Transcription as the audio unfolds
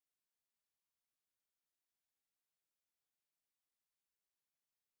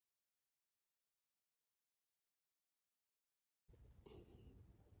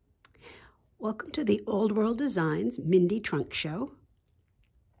Welcome to the Old World Designs Mindy Trunk Show.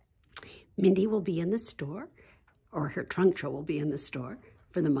 Mindy will be in the store, or her trunk show will be in the store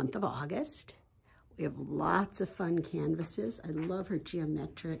for the month of August. We have lots of fun canvases. I love her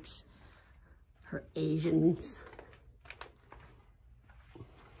geometrics, her Asians.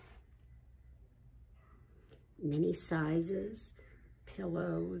 Mini sizes,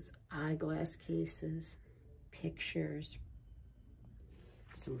 pillows, eyeglass cases, pictures,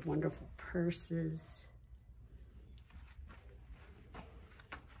 some wonderful purses.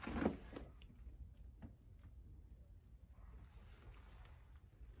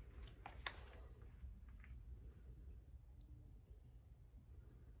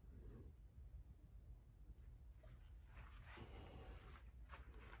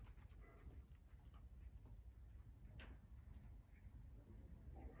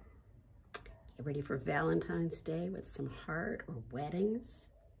 Get ready for Valentine's Day with some heart or weddings.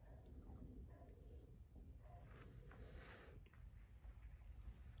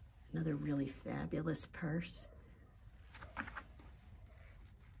 Another really fabulous purse.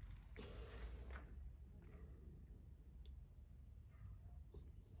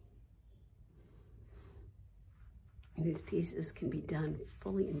 These pieces can be done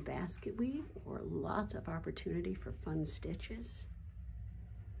fully in basket weave or lots of opportunity for fun stitches.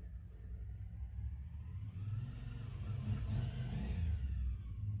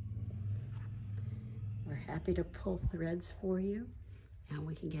 We're happy to pull threads for you, and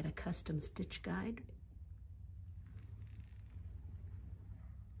we can get a custom stitch guide.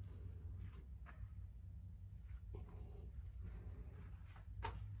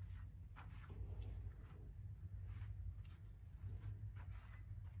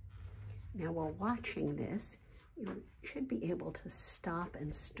 Now, while watching this, you should be able to stop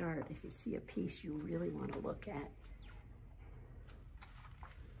and start if you see a piece you really want to look at.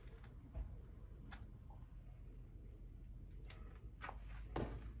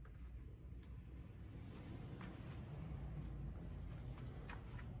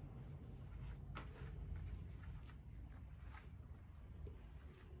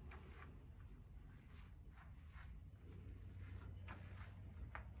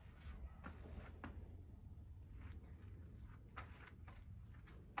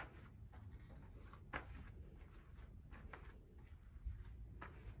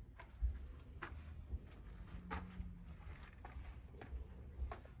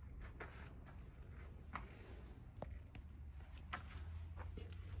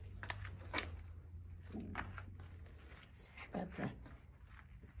 About the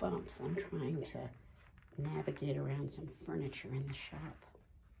bumps, I'm trying to navigate around some furniture in the shop.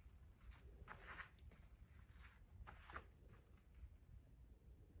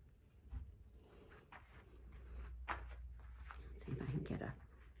 Let's see if I can get a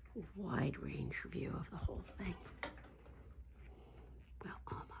wide range view of the whole thing. Well,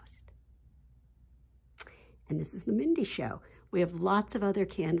 almost. And this is the Mindy Show. We have lots of other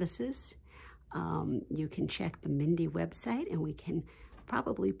canvases. You can check the Mindy website and we can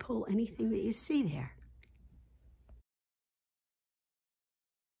probably pull anything that you see there.